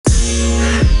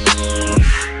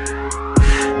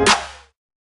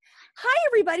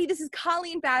everybody. This is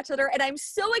Colleen Batchelder, and I'm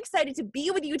so excited to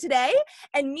be with you today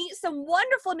and meet some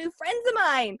wonderful new friends of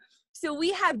mine. So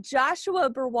we have Joshua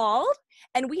Berwald,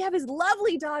 and we have his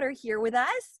lovely daughter here with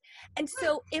us. And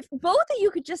so if both of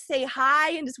you could just say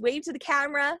hi and just wave to the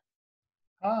camera.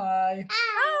 Hi.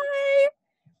 Hi.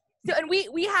 So, and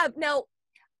we have, now,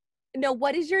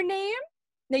 what is your name?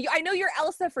 Now, I know you're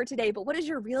Elsa for today, but what is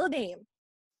your real name?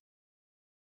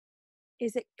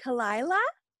 Is it Kalila?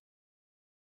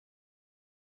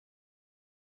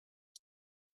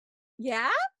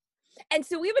 Yeah? And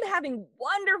so we've been having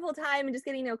wonderful time and just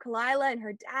getting to know Kalila and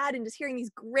her dad and just hearing these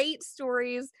great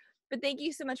stories. But thank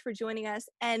you so much for joining us.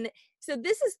 And so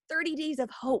this is 30 Days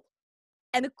of Hope.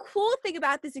 And the cool thing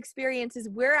about this experience is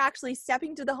we're actually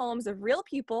stepping to the homes of real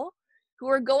people who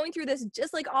are going through this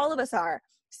just like all of us are.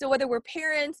 So whether we're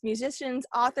parents, musicians,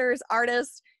 authors,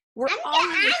 artists, we're all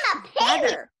in this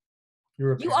together.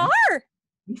 You're a You parent? are.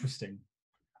 Interesting.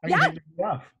 Yeah. Take the day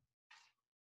off.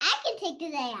 I can take the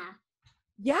day off.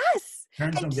 Yes.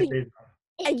 Parents don't get days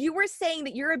off. And you were saying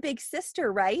that you're a big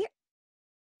sister, right?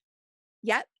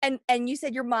 Yep. And you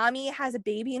said your mommy has a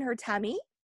baby in her tummy?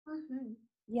 Mm-hmm.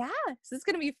 Yeah. So it's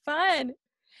going to be fun.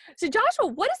 So Joshua,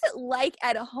 what is it like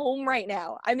at home right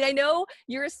now? I mean, I know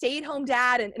you're a stay-at-home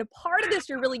dad and a part of this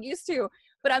you're really used to,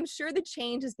 but I'm sure the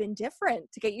change has been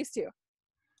different to get used to.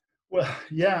 Well,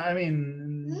 yeah, I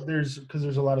mean, there's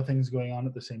a lot of things going on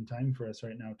at the same time for us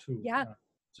right now too. Yeah.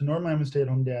 So normally I'm a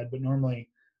stay-at-home dad, but normally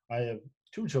I have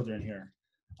two children here.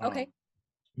 Okay.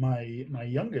 My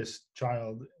youngest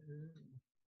child,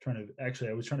 I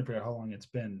was trying to figure out how long it's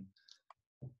been.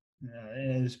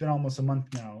 And it's been almost a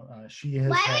month now. She has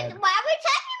Why are we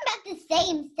talking about the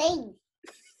same thing?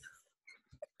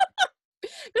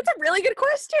 That's a really good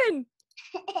question.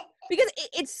 Because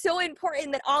it's so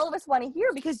important that all of us want to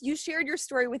hear, because you shared your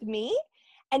story with me,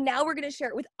 and now we're going to share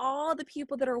it with all the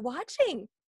people that are watching.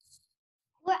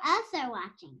 We're also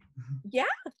watching. Yeah.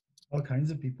 All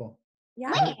kinds of people.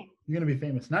 Yeah. Where? You're gonna be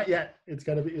famous. Not yet.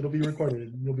 It'll be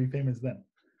recorded and you'll be famous then.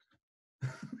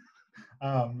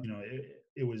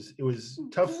 It was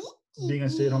tough being a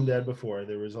stay-at-home dad before.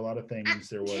 There was a lot of things.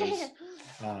 There was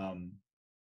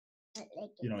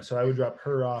so I would drop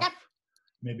her off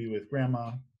maybe with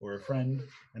grandma or a friend,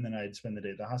 and then I'd spend the day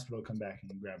at the hospital, come back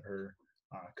and grab her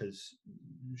because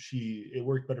it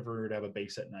worked better for her to have a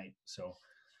base at night. So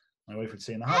my wife would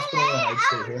stay in the hospital and I'd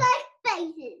stay here.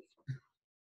 Bases.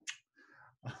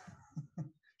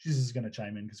 She's just gonna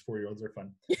chime in because 4-year-olds are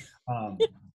fun.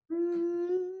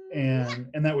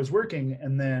 And that was working,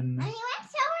 and then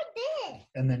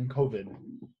COVID.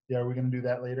 Yeah, are we gonna do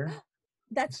that later?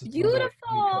 That's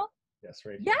beautiful. Yes,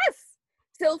 right. Yes.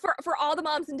 So for all the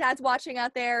moms and dads watching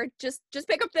out there, just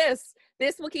pick up this.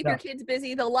 This will keep your kids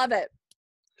busy. They'll love it.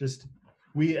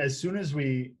 As soon as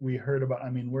we heard about, I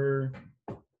mean, we're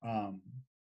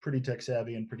pretty tech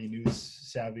savvy and pretty news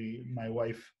savvy. My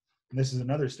wife, and this is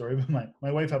another story, but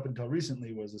my wife up until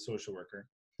recently was a social worker.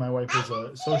 My wife was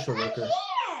a social worker.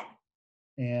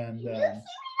 And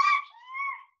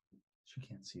she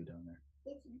can't see you down there.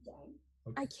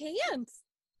 Okay. I can't.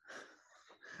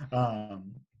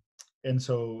 And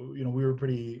so, we were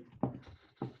we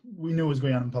knew what was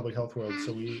going on in the public health world.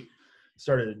 So we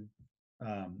started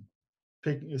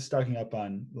stocking up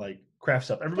on like craft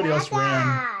stuff. Everybody else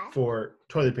ran for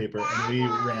toilet paper and we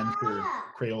ran for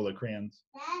Crayola crayons.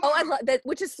 Oh, I love that,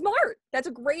 which is smart. That's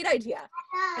a great idea.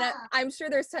 And I'm sure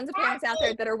there's tons of parents out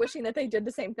there that are wishing that they did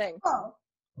the same thing.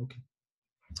 Okay.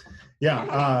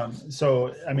 Yeah.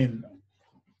 So, I mean,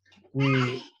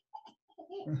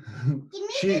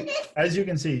 as you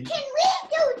can see. Can we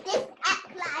do this at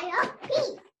Clara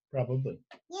Peace? Probably.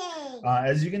 Yay.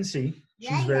 As you can see,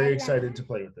 she's very excited to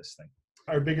play with this thing.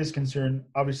 Our biggest concern,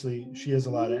 obviously, she has a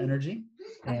lot of energy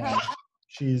and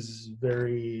she's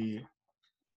very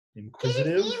inquisitive.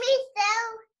 Can you see me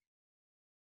still?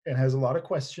 And has a lot of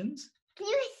questions. Can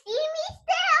you see me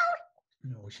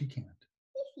still? No, she can't.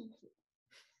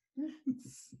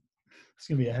 It's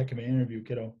going to be a heck of an interview,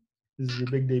 kiddo. This is your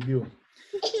big debut.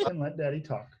 And let Daddy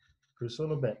talk for just a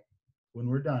little bit. When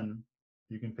we're done,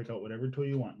 you can pick out whatever toy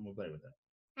you want and we'll play with it.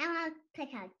 I want to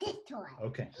pick out this toy.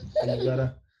 Okay. So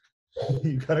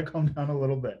you gotta calm down a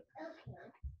little bit.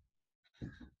 Okay.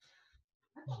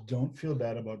 Don't feel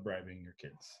bad about bribing your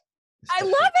kids. I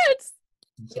love it.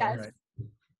 Yes. Right.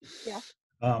 Yeah.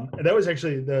 That was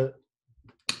actually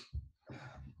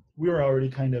we were already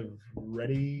kind of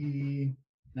ready,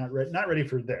 not ready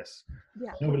for this.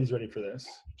 Yeah. Nobody's ready for this,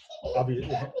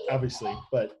 obviously,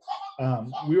 but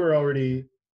we were already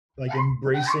like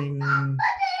embracing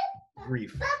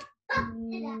grief.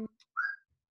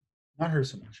 Not her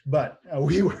so much, but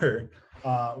we were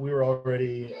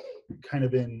already kind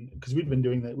of been, because we've been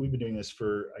doing this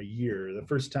for a year. The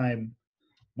first time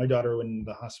my daughter went in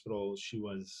the hospital, she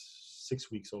was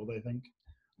 6 weeks old, I think.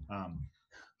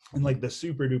 And like the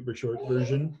super duper short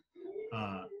version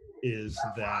is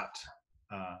that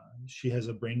she has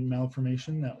a brain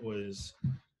malformation that was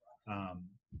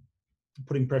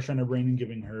putting pressure on her brain and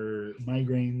giving her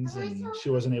migraines, and she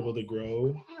wasn't able to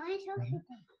grow. I want to talk to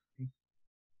them.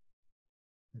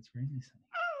 That's very nice.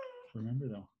 Remember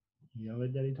though, you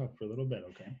let Daddy talk for a little bit,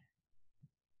 okay?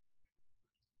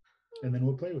 And then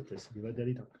we'll play with this if you let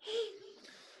Daddy talk.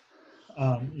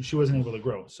 She wasn't able to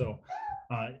grow, so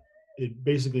it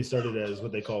basically started as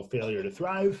what they call failure to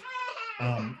thrive,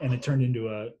 and it turned into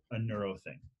a neuro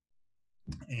thing.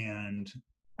 And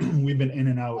we've been in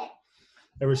and out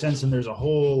ever since, and there's a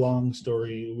whole long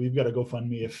story. We've got a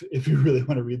GoFundMe if you really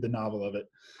want to read the novel of it.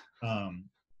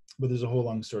 But there's a whole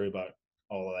long story about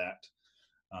all of that.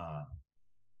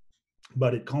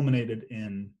 But it culminated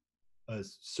in a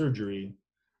surgery,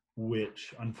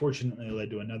 which unfortunately led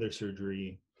to another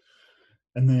surgery.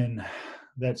 And then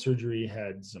that surgery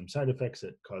had some side effects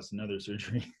that caused another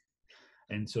surgery.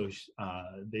 And so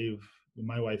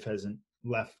my wife hasn't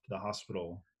left the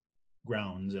hospital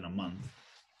grounds in a month.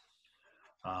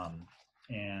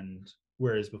 And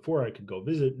whereas before I could go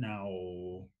visit,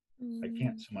 now I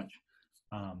can't so much.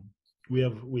 We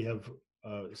have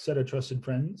a set of trusted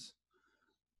friends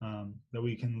that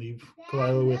we can leave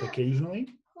Kalila with occasionally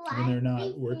when they're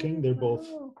not working. They're both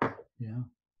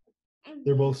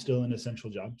still in essential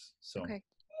jobs. So Okay.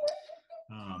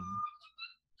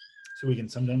 so we can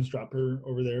sometimes drop her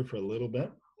over there for a little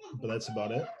bit, but that's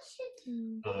about it.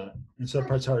 And so that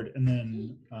part's hard. And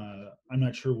then I'm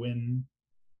not sure when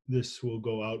this will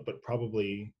go out, but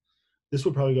this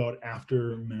will probably go out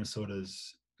after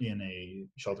Minnesota's in a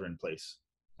shelter in place,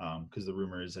 because the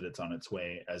rumor is that it's on its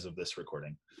way as of this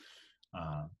recording.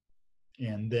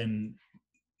 And then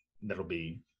that'll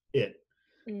be it.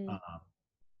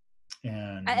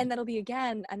 And that'll be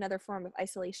again another form of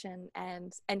isolation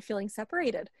and feeling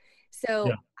separated.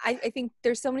 So I think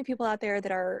there's so many people out there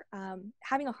that are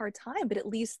having a hard time, but at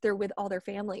least they're with all their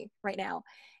family right now.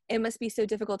 It must be so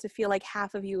difficult to feel like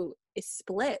half of you is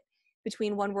split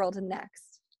between one world and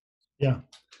next. Yeah,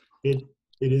 it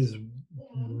is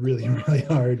really, really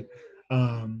hard.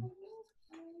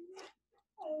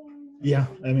 Yeah,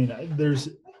 I mean, there's,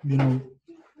 you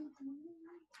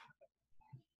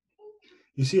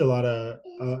see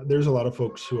there's a lot of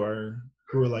folks who are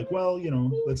like, well,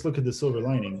 let's look at the silver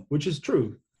lining, which is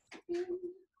true.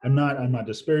 I'm not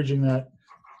disparaging that.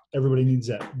 Everybody needs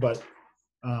that, but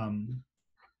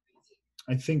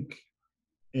I think,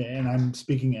 and I'm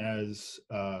speaking as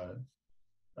I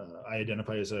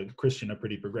identify as a Christian, a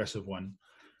pretty progressive one.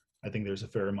 I think there's a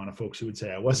fair amount of folks who would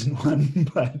say I wasn't one,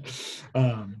 but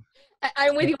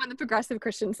I'm with you on the progressive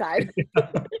Christian side.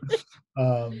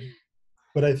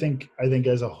 But I think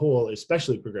as a whole,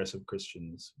 especially progressive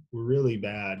Christians, we're really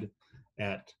bad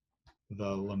at the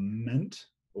lament,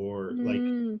 or like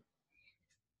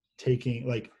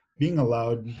being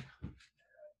allowed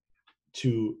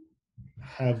to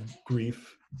have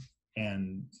grief,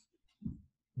 and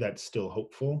that's still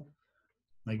hopeful.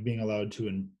 Like being allowed to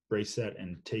embrace that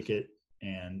and take it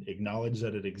and acknowledge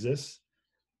that it exists,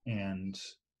 and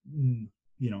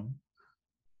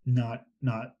not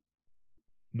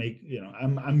make,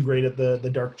 I'm great at the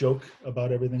dark joke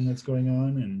about everything that's going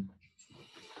on, and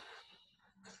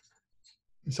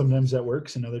sometimes that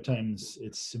works, and other times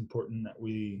it's important that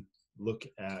we look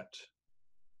at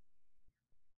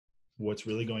what's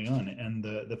really going on. And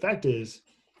the fact is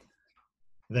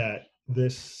that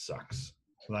this sucks.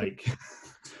 Like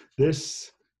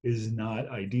this is not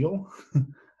ideal.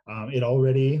 It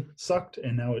already sucked,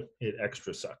 and now it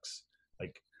extra sucks.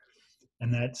 Like,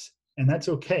 and that's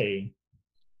okay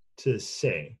to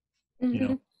say.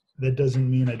 That doesn't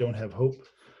mean I don't have hope.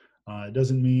 It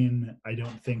doesn't mean I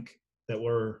don't think that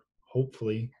we're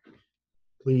hopefully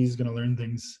please going to learn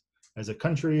things as a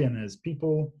country and as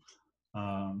people.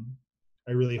 I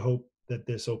really hope that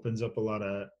this opens up a lot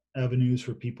of avenues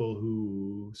for people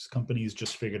whose companies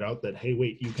just figured out that, hey,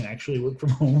 wait, you can actually work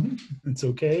from home. It's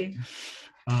okay.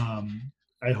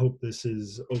 I hope this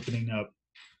is opening up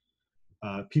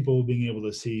people being able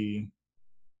to see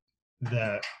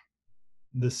that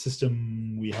the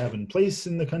system we have in place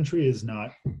in the country is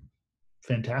not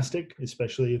fantastic,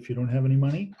 especially if you don't have any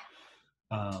money.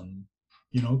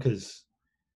 Because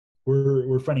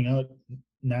we're finding out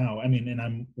now. I mean,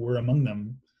 and we're among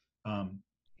them.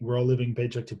 We're all living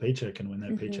paycheck to paycheck, and when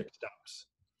that paycheck stops,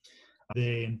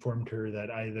 they informed her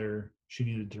that either she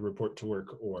needed to report to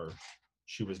work or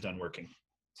she was done working.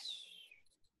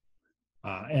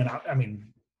 And I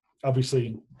mean,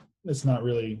 obviously it's not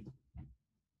really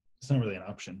an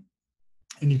option.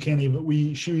 And you can't even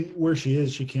where she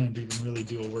is, she can't even really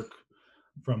do a work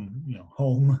from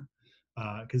home,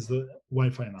 because the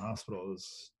Wi-Fi in the hospital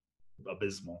is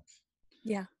abysmal.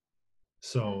 Yeah.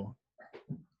 So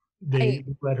they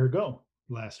let her go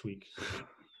last week.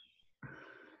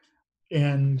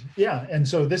 And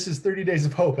so this is 30 Days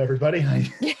of Hope, everybody.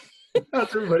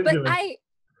 How's everybody doing?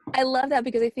 I love that,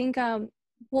 because I think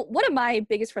one of my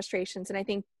biggest frustrations, and I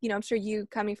think I'm sure you,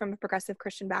 coming from a progressive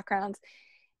Christian background,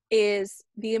 is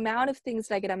the amount of things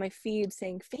that I get on my feed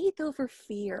saying faith over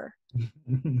fear.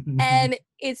 And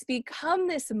it's become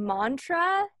this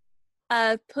mantra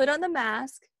of put on the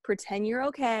mask, pretend you're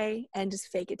okay, and just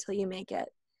fake it till you make it.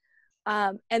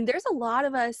 And there's a lot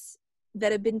of us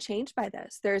that have been changed by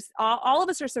this. There's all of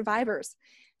us are survivors.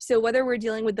 So whether we're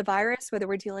dealing with the virus, whether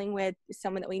we're dealing with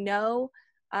someone that we know,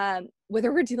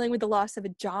 whether we're dealing with the loss of a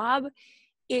job,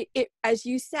 it as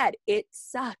you said, it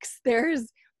sucks.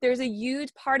 There's a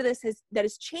huge part of this that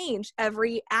has changed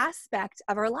every aspect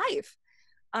of our life.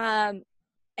 And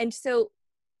so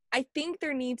I think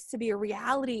there needs to be a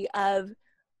reality of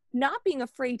not being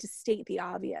afraid to state the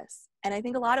obvious. And I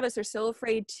think a lot of us are so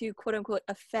afraid to, quote unquote,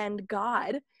 offend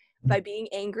God by being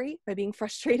angry, by being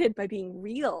frustrated, by being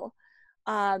real,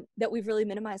 that we've really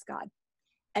minimized God.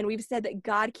 And we've said that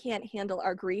God can't handle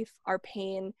our grief, our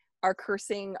pain, our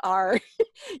cursing, our,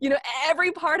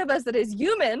 every part of us that is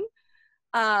human.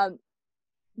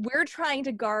 We're trying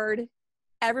to guard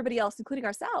everybody else, including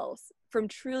ourselves, from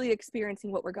truly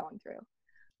experiencing what we're going through.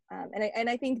 And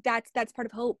I think that's part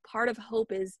of hope. Part of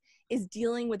hope is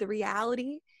dealing with the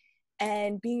reality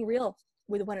and being real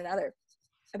with one another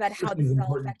about how this is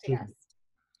all affecting us.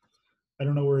 I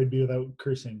don't know where I'd be without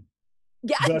cursing.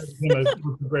 Yes. But I became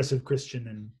a progressive Christian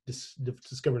and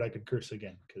discovered I could curse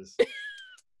again, because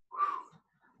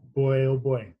boy, oh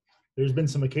boy, there's been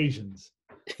some occasions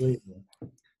lately.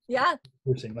 Yeah.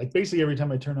 Cursing. Like basically every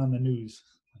time I turn on the news,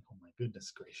 like, oh my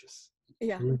goodness gracious.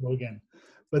 Yeah. Here we go again.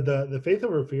 But the faith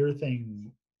over fear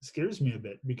thing scares me a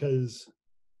bit, because,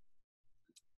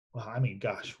 well, I mean,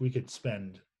 gosh, we could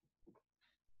spend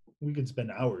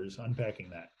hours unpacking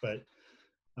that. But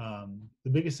the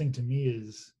biggest thing to me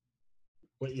is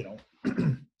what,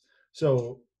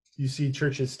 so you see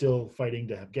churches still fighting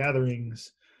to have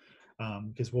gatherings,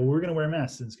 because, well, we're going to wear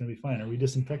masks and it's going to be fine. Are we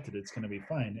disinfected? It's going to be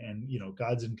fine. And,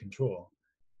 God's in control.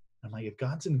 I'm like, if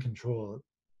God's in control,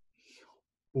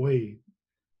 boy,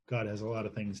 God has a lot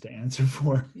of things to answer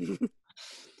for.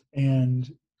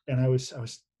 and I was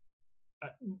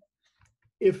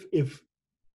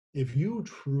if you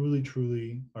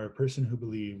truly are a person who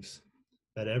believes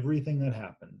that everything that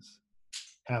happened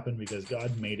because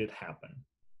God made it happen,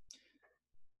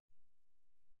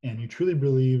 and you truly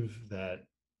believe that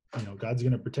God's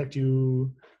going to protect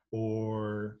you,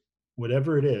 or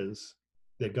whatever it is,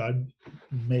 that God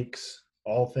makes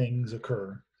all things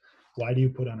occur, why do you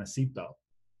put on a seatbelt?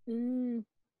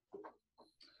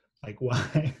 Like,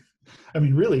 why? I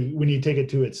mean, really, when you take it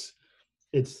to its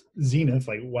zenith,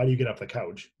 like, why do you get off the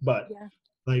couch? But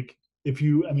like, if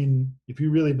you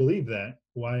really believe that,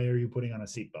 why are you putting on a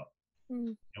seatbelt?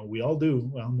 We all do.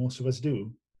 Well, most of us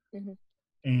do. Mm-hmm.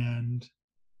 And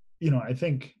I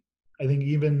think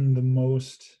even the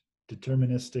most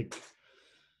deterministic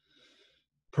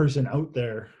person out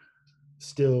there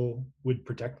still would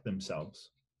protect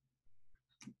themselves.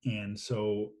 And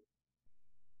so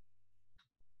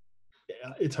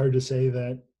it's hard to say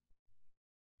that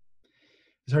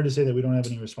we don't have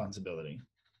any responsibility.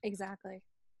 Exactly.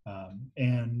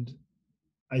 And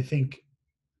I think,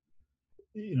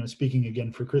 speaking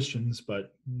again for Christians,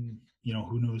 but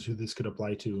who knows who this could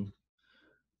apply to.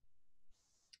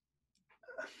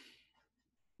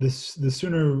 The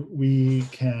sooner we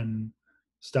can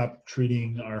stop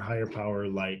treating our higher power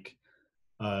like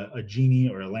a genie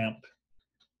or a lamp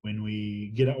when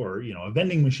we get, or a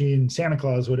vending machine, Santa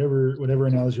Claus, whatever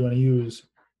analogy you want to use,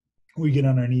 we get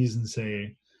on our knees and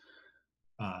say,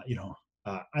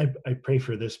 I pray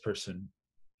for this person,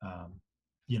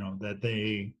 that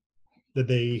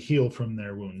they heal from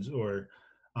their wounds, or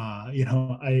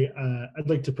I'd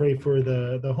like to pray for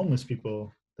the homeless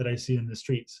people that I see in the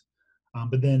streets.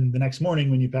 But then the next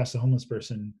morning, when you pass the homeless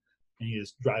person and you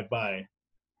just drive by,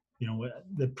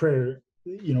 the prayer,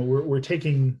 we're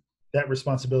taking that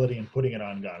responsibility and putting it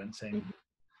on God and saying,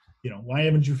 why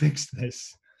haven't you fixed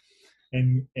this?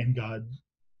 And God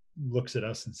looks at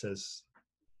us and says,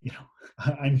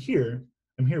 I'm here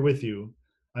with you.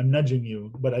 I'm nudging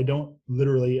you, but I don't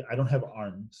have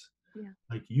arms. Yeah.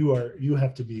 Like you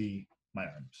have to be my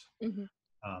arms. Mm-hmm.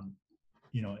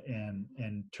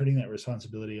 and turning that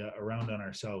responsibility around on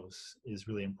ourselves is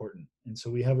really important. And so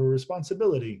we have a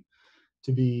responsibility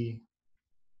to be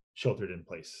sheltered in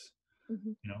place,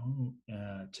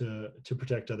 Mhm. to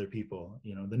protect other people.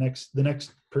 The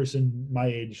next person my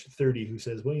age, 30, who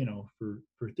says, well, for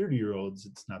 30-year-olds,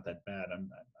 it's not that bad. I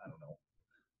don't know,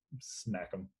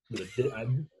 smack them with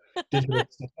digital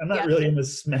stuff. I'm not Yeah. really into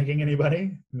smacking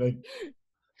anybody. Like,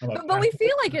 But we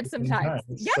feel like it at the same time. sometimes.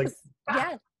 It's Yes.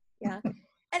 like, Yeah.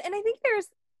 And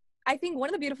I think one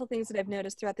of the beautiful things that I've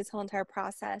noticed throughout this whole entire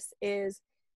process is,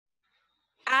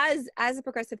 as a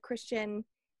progressive Christian,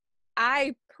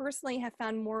 I personally have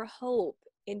found more hope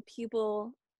in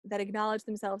people that acknowledge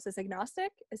themselves as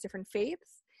agnostic, as different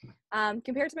faiths,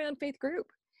 compared to my own faith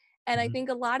group. And I Mhm. think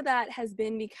a lot of that has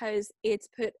been because it's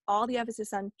put all the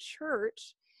emphasis on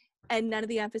church and none of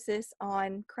the emphasis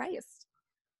on Christ.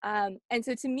 And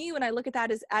so to me, when I look at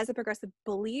that as a progressive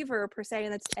believer per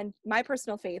se, and my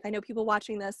personal faith, I know people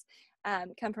watching this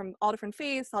come from all different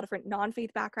faiths, all different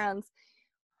non-faith backgrounds,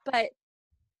 but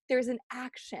there's an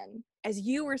action, as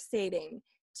you were stating,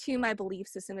 to my belief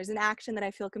system. There's an action that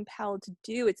I feel compelled to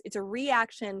do. It's a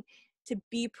reaction to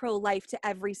be pro-life to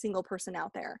every single person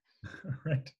out there.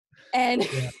 Right. And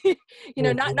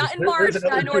Yeah. not in March, There's another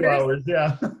not in 2 orders. hours.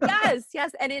 Yeah.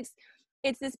 Yes. And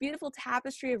it's this beautiful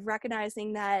tapestry of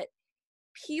recognizing that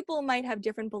people might have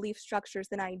different belief structures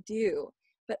than I do,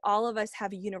 but all of us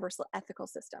have a universal ethical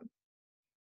system.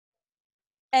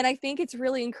 And I think it's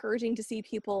really encouraging to see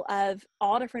people of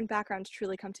all different backgrounds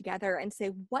truly come together and say,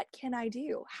 what can I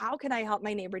do? How can I help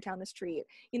my neighbor down the street?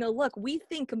 Look, we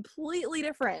think completely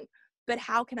different, but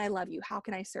how can I love you? How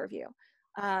can I serve you?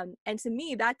 And to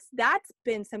me, that's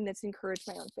been something that's encouraged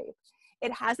my own faith.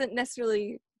 It hasn't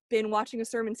necessarily been watching a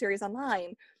sermon series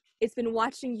online. It's been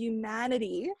watching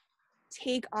humanity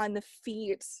take on the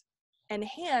feet and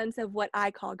hands of what I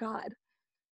call God.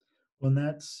 Well,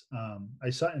 that's I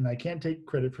saw, and I can't take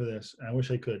credit for this. I wish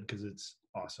I could, because it's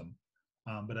awesome.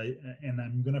 But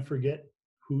I'm gonna forget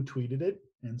who tweeted it,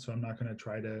 and so I'm not gonna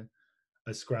try to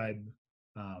ascribe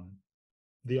um,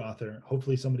 the author.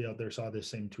 Hopefully, somebody out there saw this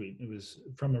same tweet. It was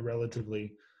from a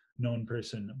relatively known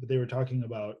person, but they were talking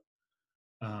about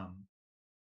um,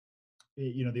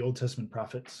 the Old Testament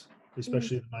prophets,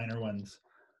 especially the minor ones,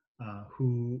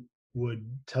 who would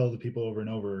tell the people over and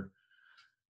over,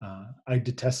 I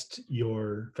detest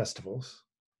your festivals.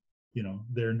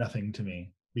 They're nothing to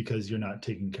me because you're not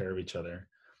taking care of each other.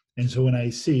 And so when I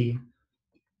see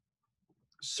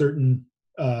certain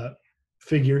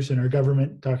figures in our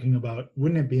government talking about,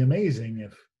 wouldn't it be amazing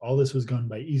if all this was gone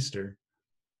by Easter?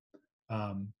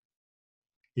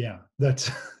 Yeah,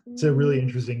 that's it's a really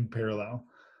interesting parallel,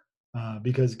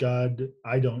 because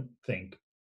I don't think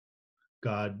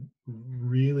God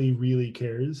really, really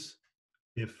cares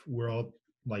if we're all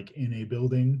like in a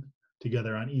building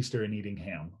together on Easter and eating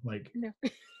ham. Like, No.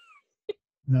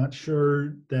 not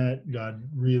sure that God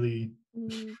really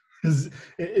Mm. is.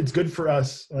 It's good for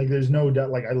us. Like, there's no doubt.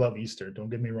 Like, I love Easter. Don't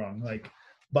get me wrong. Like,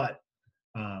 but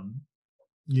um,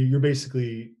 you're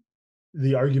basically,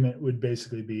 the argument would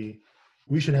basically be,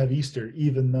 we should have Easter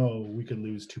even though we could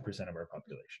lose 2% of our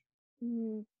population.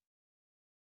 Mm.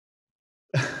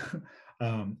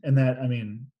 And that, I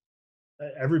mean,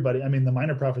 everybody, I mean, the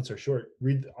minor prophets are short.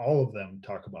 Read all of them,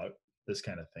 talk about this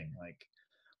kind of thing. Like,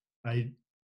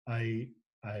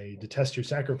 I detest your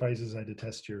sacrifices. I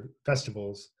detest your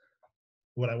festivals.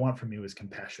 What I want from you is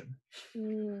compassion.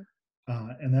 Mm.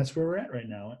 And that's where we're at right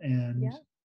now. And,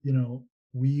 Yeah.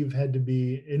 we've had to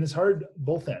be, and it's hard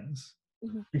both ends,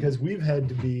 Mhm. because we've had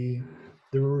to be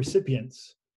the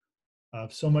recipients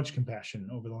of so much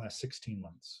compassion over the last 16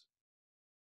 months.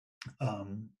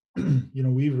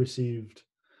 We've received,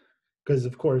 because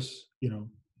of course,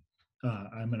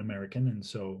 I'm an American. And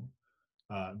so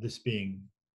this being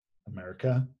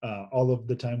America, all of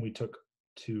the time we took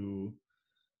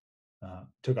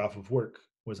off of work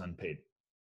was unpaid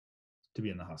to be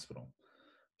in the hospital.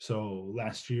 So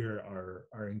last year,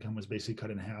 our income was basically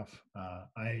cut in half.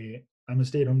 I'm a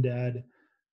stay-at-home dad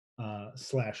 /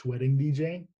 wedding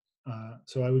DJ,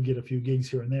 so I would get a few gigs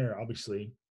here and there.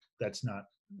 Obviously, that's not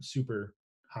super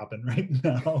hopping right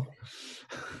now.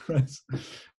 That's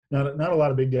not a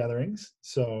lot of big gatherings.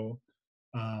 So,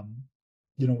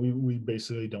 we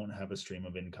basically don't have a stream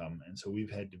of income, and so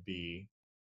we've had to be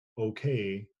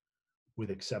okay with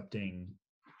accepting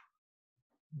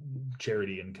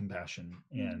charity and compassion.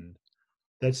 And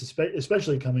that's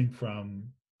especially coming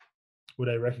from what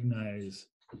I recognize,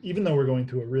 even though we're going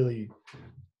through a really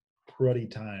cruddy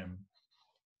time,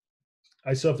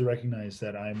 I still have to recognize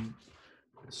that I'm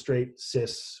straight,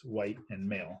 cis, white, and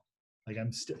male. Like,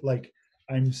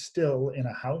 I'm still in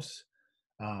a house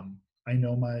I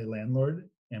know my landlord,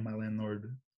 and my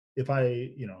landlord, if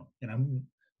I, you know, and I'm,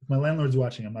 if my landlord's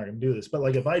watching, I'm not going to do this, but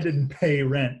like if I didn't pay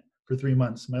rent for 3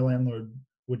 months, my landlord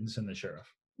wouldn't send the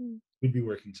sheriff. Mm. We'd be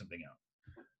working something out.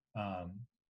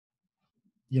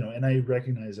 You know, and I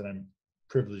recognize that I'm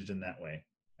privileged in that way.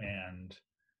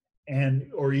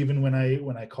 And or even when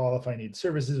I call, if I need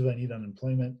services, if I need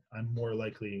unemployment, I'm more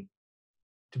likely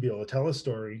to be able to tell a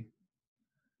story,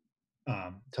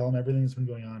 tell them everything that's been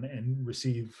going on, and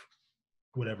receive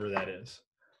whatever that is.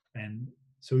 And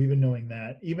so even knowing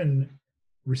that, even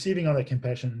receiving all that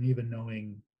compassion, and even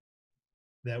knowing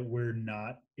that we're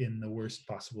not in the worst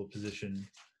possible position.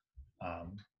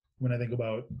 When I think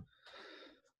about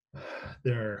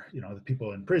there are, you know, the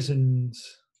people in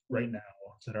prisons right now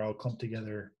that are all clumped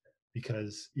together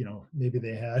because, you know, maybe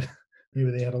they had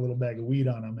a little bag of weed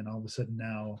on them, and all of a sudden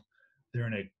now they're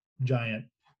in a giant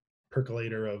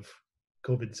percolator of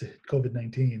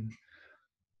COVID-19.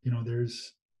 You know,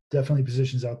 there's definitely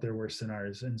positions out there worse than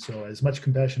ours. And so as much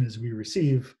compassion as we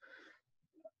receive,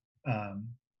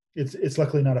 it's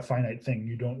luckily not a finite thing.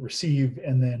 You don't receive,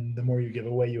 and then the more you give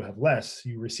away, you have less.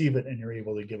 You receive it, and you're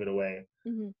able to give it away,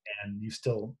 and you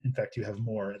still, in fact, you have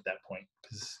more at that point.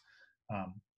 Because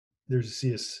there's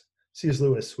C.S.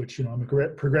 Lewis, which, you know, I'm a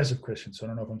progressive Christian, so I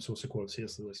don't know if I'm supposed to quote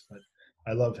C.S. Lewis, but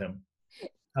I love him.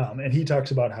 And he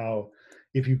talks about how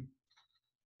if you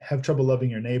have trouble loving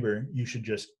your neighbor, you should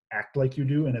just act like you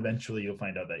do, and eventually you'll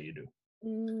find out that you do.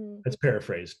 That's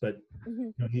paraphrased, but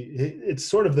you know, it's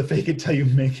sort of the fake it till you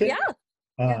make it.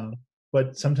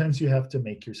 But sometimes you have to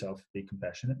make yourself be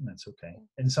compassionate, and that's okay.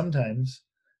 And sometimes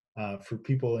for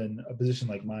people in a position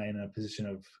like mine, a position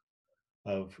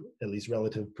of at least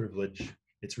relative privilege,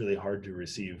 it's really hard to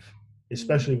receive,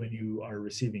 especially when you are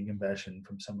receiving compassion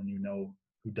from someone you know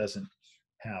who doesn't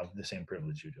have the same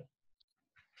privilege you do.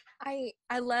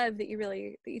 I love that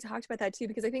you talked about that too,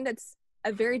 because I think that's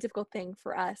a very difficult thing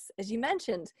for us, as you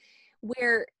mentioned,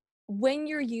 where when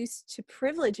you're used to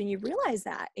privilege and you realize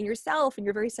that in yourself and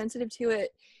you're very sensitive to it,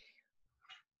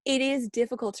 it is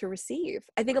difficult to receive.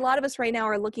 I think a lot of us right now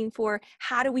are looking for,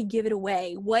 how do we give it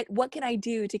away? What can I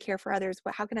do to care for others?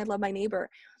 How can I love my neighbor?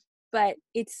 But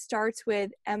it starts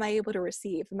with, am I able to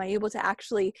receive? Am I able to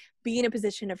actually be in a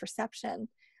position of reception?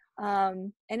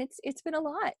 And it's been a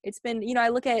lot. It's been, you know, I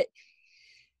look at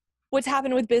what's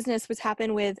happened with business, what's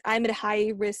happened with, I'm at a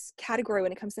high risk category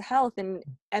when it comes to health, and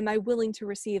am I willing to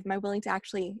receive? Am I willing to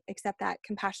actually accept that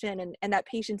compassion and that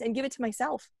patience and give it to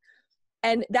myself?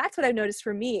 And that's what I've noticed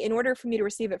for me. In order for me to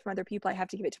receive it from other people, I have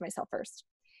to give it to myself first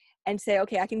and say,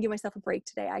 okay, I can give myself a break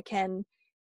today. I can,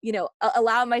 you know,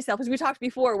 allow myself, as we talked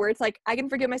before, where it's like, I can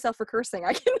forgive myself for cursing.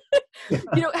 I can,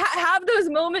 you know, have those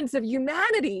moments of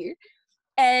humanity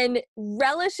and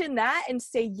relish in that and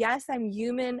say, yes, I'm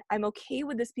human. I'm okay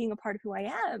with this being a part of who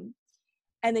I am.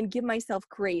 And then give myself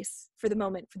grace for the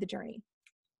moment, for the journey.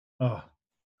 Oh,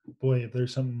 boy, if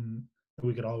there's something that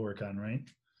we could all work on, right?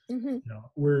 You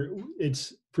know,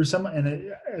 it's for some,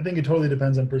 and I think it totally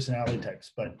depends on personality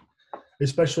types, but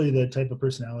especially the type of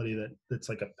personality that's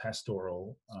like a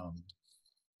pastoral.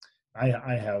 I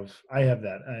have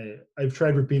that. I've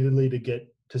tried repeatedly to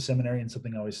get to seminary, and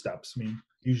something always stops me.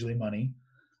 Usually money.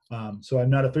 So I'm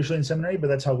not officially in seminary, but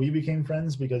that's how we became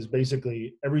friends, because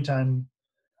basically every time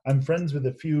I'm friends with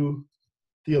a few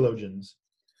theologians,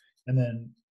 and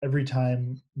then every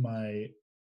time my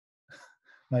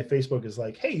Facebook is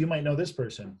like, hey, you might know this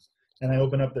person. And I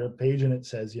open up their page and it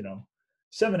says, you know,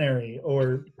 seminary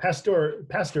or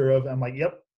pastor of, I'm like,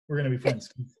 yep, we're going to be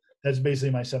friends. That's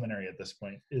basically my seminary at this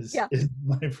point is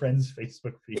my friend's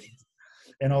Facebook feed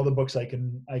and all the books I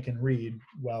can read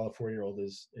while a 4-year-old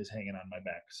is hanging on my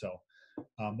back. So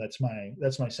that's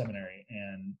my seminary.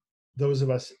 And those of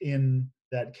us in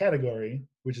that category,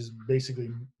 which is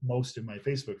basically most of my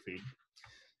Facebook feed,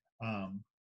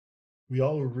 we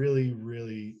all really,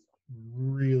 really,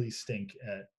 really stink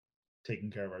at taking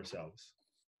care of ourselves.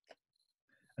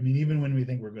 I mean, even when we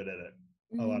think we're good at it,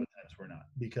 a lot of times we're not,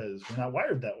 because we're not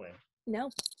wired that way. No.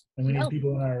 And we need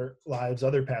people in our lives,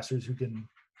 other pastors who can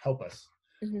help us,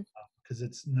 because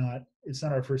it's not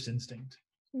our first instinct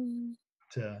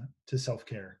to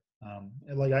self-care.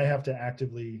 Like I have to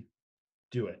actively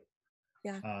do it.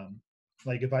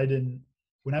 Like if I didn't,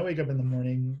 when I wake up in the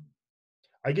morning,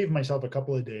 I gave myself a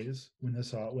couple of days when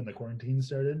the quarantine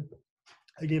started.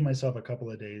 I gave myself a couple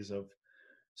of days of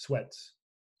sweats,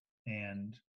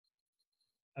 and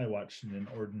I watched an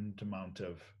inordinate amount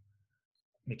of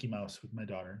Mickey Mouse with my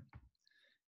daughter,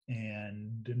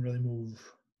 and didn't really move.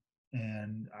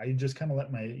 And I just kind of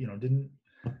let my, you know,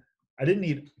 I didn't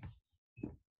eat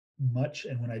much,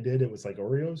 and when I did, it was like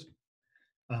Oreos.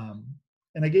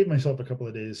 and I gave myself a couple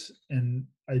of days, and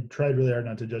I tried really hard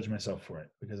not to judge myself for it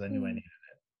because I knew I needed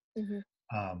it.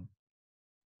 Mm-hmm.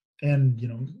 And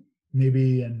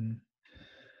maybe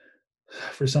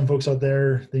for some folks out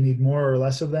there, they need more or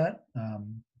less of that.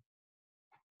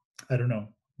 I don't know,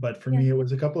 but for me, it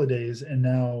was a couple of days, and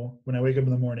now when I wake up in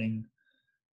the morning,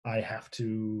 I have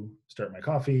to start my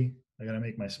coffee. I got to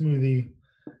make my smoothie.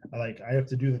 I have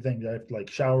to do the things. I have to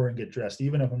shower and get dressed,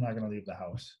 even if I'm not going to leave the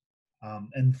house.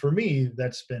 And for me,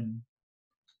 that's been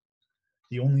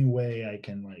the only way I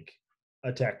can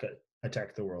attack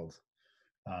the world.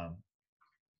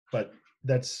 But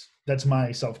that's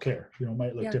my self-care.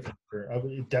 Might look different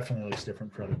it definitely looks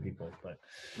different for other people. But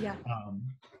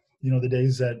the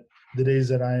days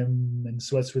that I'm in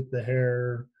sweats with the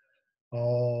hair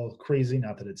all crazy,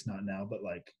 not that it's not now, but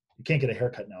you can't get a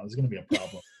haircut now. It's going to be a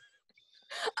problem.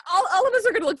 all of us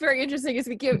are going to look very interesting as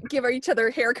we give each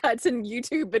other haircuts and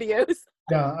YouTube videos.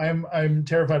 Yeah, I'm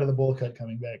terrified of the bowl cut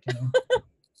coming back.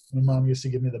 My mom used to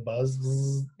give me the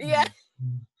buzz. Yeah.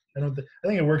 I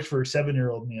think it works for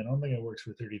 7-year-old me. I don't think it works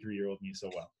for 33-year-old me so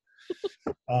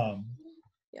well.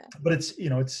 But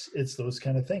it's those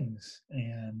kind of things,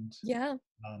 and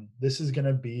this is going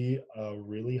to be a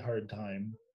really hard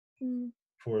time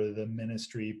for the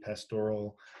ministry,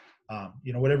 pastoral,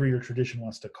 whatever your tradition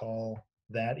wants to call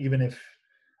that. Even if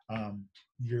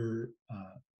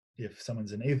if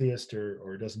someone's an atheist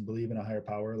or doesn't believe in a higher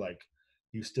power,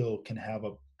 you still can have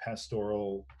a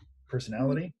pastoral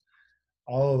personality.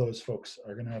 All of those folks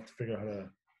are going to have to figure out how to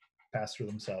pastor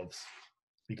themselves,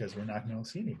 because we're not going to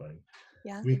see anybody.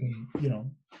 Yeah. We can,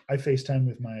 I FaceTime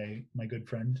with my good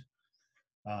friend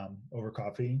over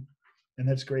coffee, and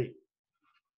that's great.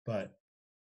 But,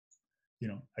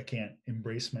 I can't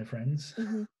embrace my friends.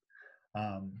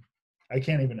 I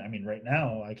can't even, right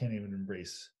now, I can't even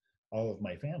embrace all of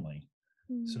my family.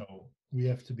 So we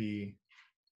have to be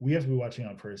watching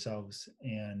out for ourselves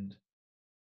and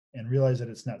realize that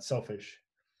it's not selfish.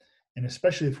 And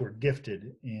especially if we're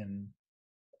gifted in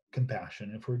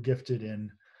compassion, if we're gifted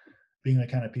in being the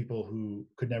kind of people who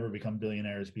could never become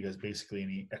billionaires because basically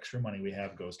any extra money we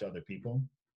have goes to other people.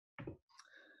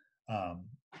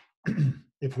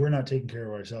 If we're not taking care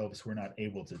of ourselves, we're not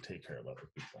able to take care of other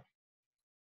people.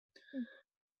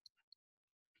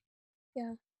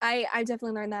 Yeah, I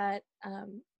definitely learned that.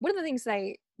 One of the things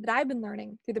that I've been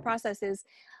learning through the process is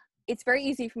it's very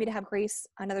easy for me to have grace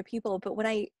on other people, but when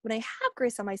I have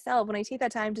grace on myself, when I take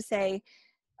that time to say,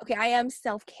 okay, I am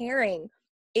self-caring,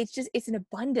 it's an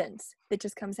abundance that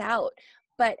just comes out.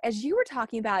 But as you were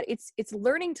talking about, it's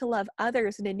learning to love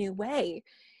others in a new way.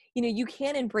 You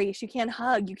can't embrace, you can't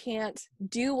hug, you can't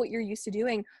do what you're used to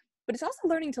doing, but it's also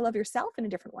learning to love yourself in a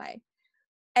different way.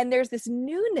 And there's this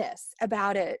newness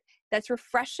about it that's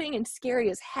refreshing and scary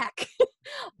as heck,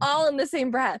 all in the same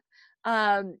breath.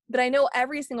 But I know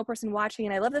every single person watching,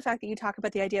 and I love the fact that you talk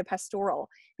about the idea of pastoral,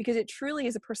 because it truly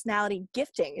is a personality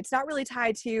gifting. It's not really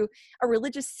tied to a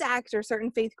religious sect or a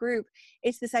certain faith group.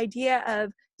 It's this idea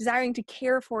of desiring to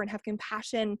care for and have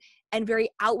compassion and very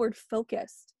outward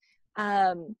focused.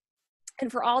 And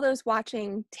for all those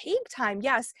watching, take time.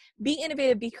 Yes, be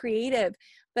innovative, be creative,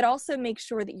 but also make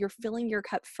sure that you're filling your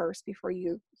cup first before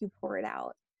you pour it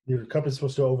out. Your cup is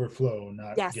supposed to overflow,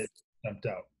 not get dumped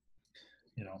out.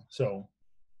 So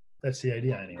that's the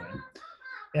idea anyway.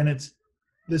 And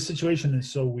this situation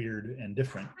is so weird and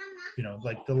different.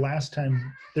 The last time,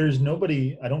 there's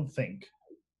nobody, I don't think,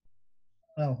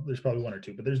 well, there's probably one or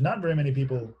two, but there's not very many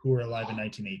people who were alive in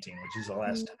 1918, which is the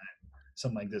last time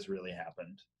something like this really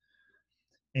happened.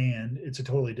 And it's a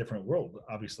totally different world,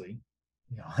 obviously.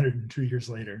 102 years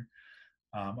later,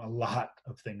 a lot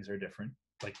of things are different,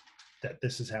 like that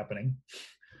this is happening.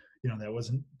 That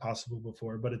wasn't possible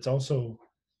before, but it's also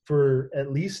for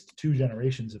at least 2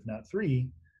 generations, if not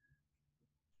 3,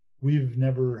 we've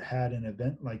never had an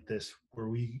event like this where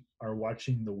we are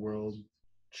watching the world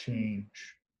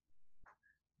change.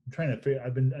 I'm trying to figure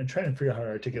out how to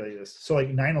articulate this. So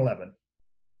 9/11,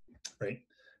 right?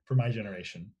 For my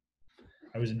generation,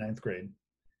 I was in 9th grade,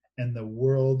 and the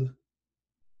world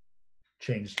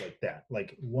changed like that.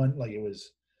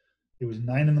 It was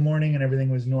 9 in the morning and everything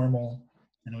was normal,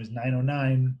 and it was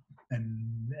 9:09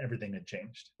 and everything had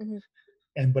changed.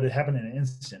 But it happened in an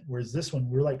instant. Whereas this one,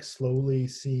 we're slowly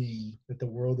seeing that the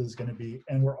world is going to be,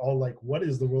 and we're all what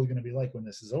is the world going to be like when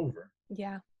this is over?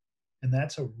 Yeah. And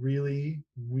that's a really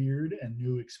weird and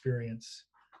new experience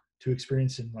to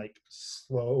experience in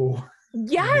slow.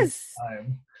 Yes.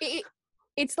 time.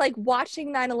 It's like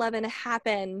watching 9/11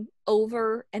 happen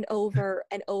over and over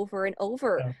and over and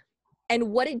over. Yeah.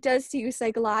 And what it does to you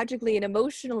psychologically and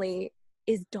emotionally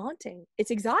is daunting.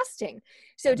 It's exhausting.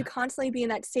 So to constantly be in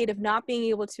that state of not being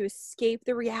able to escape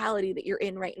the reality that you're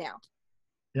in right now.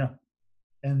 Yeah.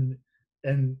 And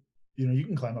you know, you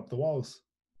can climb up the walls.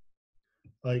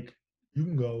 Like, you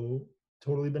can go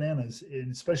totally bananas,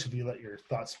 and especially if you let your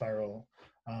thoughts spiral.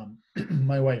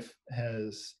 My wife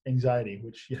has anxiety,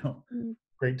 which, you know,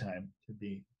 great time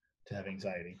to have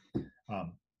anxiety.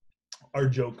 Our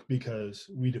joke, because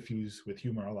we diffuse with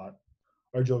humor a lot,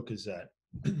 our joke is that,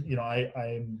 you know,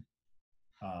 I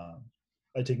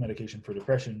take medication for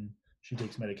depression. She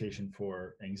takes medication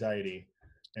for anxiety.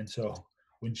 And so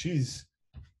when she's,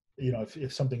 you know,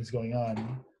 if something's going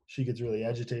on, she gets really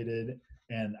agitated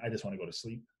and I just want to go to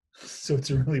sleep. So it's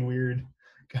a really weird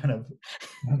kind of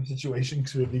situation,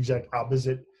 because we have the exact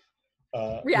opposite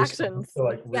reactions to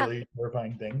like really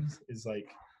terrifying things. Is like,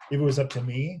 if it was up to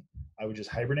me, I would just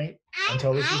hibernate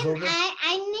until this is over.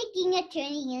 I'm making a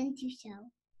turning into show.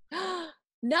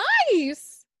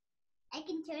 Nice. I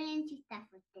can turn into stuff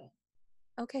with this.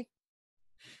 Okay.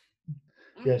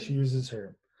 Yeah, she uses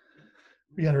her.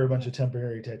 We got her a bunch of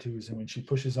temporary tattoos, and when she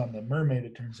pushes on the mermaid,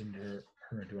 it turns her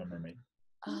into a mermaid.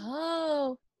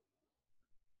 Oh.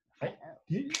 Have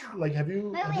you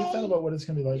thought about what it's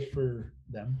gonna be like for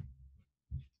them?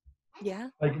 Yeah.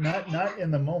 Like, not in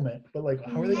the moment, but like,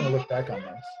 how are they gonna look back on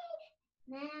this?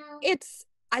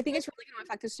 I think it's really going to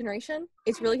affect this generation.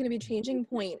 It's really going to be a changing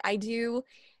point.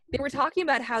 They were talking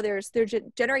about how there's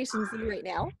Generation Z right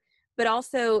now, but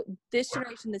also this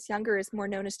generation that's younger is more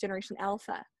known as Generation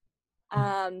Alpha.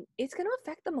 It's going to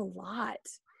affect them a lot.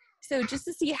 So just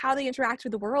to see how they interact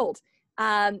with the world.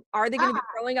 Are they going to be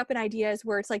growing up in ideas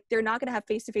where it's like they're not going to have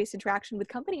face-to-face interaction with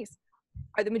companies?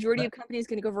 Are the majority of companies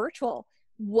going to go virtual?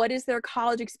 What is their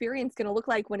college experience going to look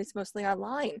like when it's mostly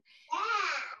online?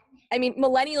 I mean,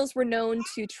 millennials were known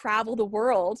to travel the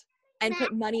world and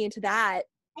put money into that.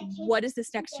 What is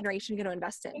this next generation going to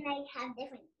invest in? And I have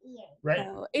different ears. Right.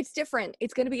 So it's different.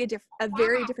 It's going to be a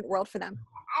very different world for them.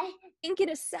 I think in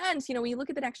a sense, you know, when you look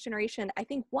at the next generation, I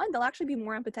think one, they'll actually be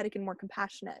more empathetic and more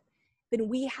compassionate than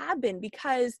we have been,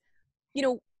 because, you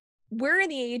know, we're in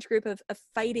the age group of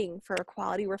fighting for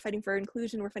equality. We're fighting for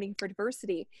inclusion. We're fighting for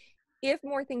diversity. If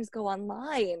more things go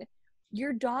online,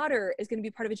 your daughter is going to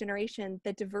be part of a generation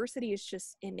that diversity is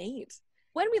just innate.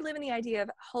 When we live in the idea of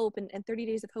hope and 30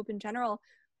 Days of Hope in general,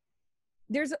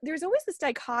 there's always this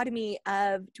dichotomy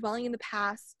of dwelling in the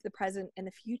past, the present, and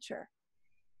the future.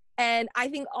 And I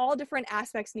think all different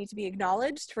aspects need to be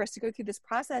acknowledged for us to go through this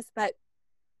process. But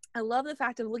I love the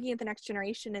fact of looking at the next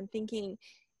generation and thinking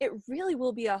it really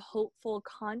will be a hopeful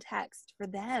context for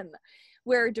them,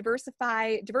 where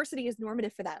diversity is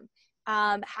normative for them.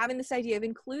 Having this idea of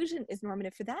inclusion is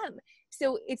normative for them.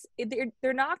 So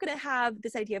they're not going to have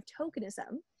this idea of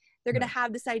tokenism. They're going to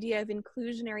have this idea of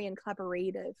inclusionary and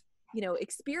collaborative, you know,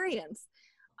 experience.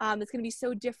 It's going to be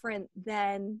so different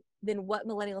than what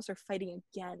millennials are fighting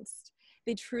against.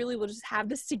 They truly will just have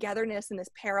this togetherness and this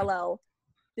parallel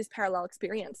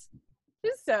experience.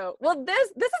 So, well,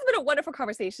 this has been a wonderful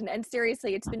conversation, and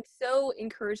seriously, it's been so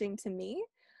encouraging to me.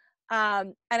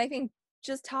 And I think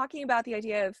just talking about the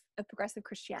idea of progressive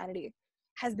Christianity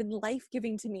has been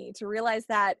life-giving to me, to realize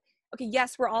that, okay,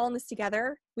 yes, we're all in this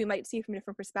together. We might see from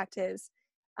different perspectives,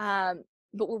 but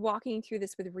we're walking through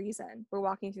this with reason. We're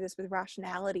walking through this with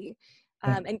rationality,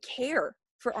 and care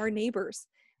for our neighbors,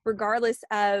 regardless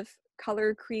of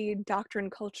color, creed, doctrine,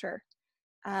 culture.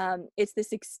 It's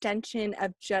this extension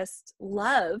of just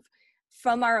love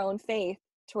from our own faith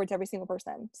towards every single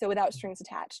person, so without strings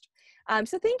attached.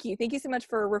 So thank you so much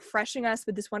for refreshing us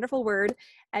with this wonderful word,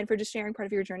 and for just sharing part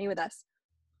of your journey with us.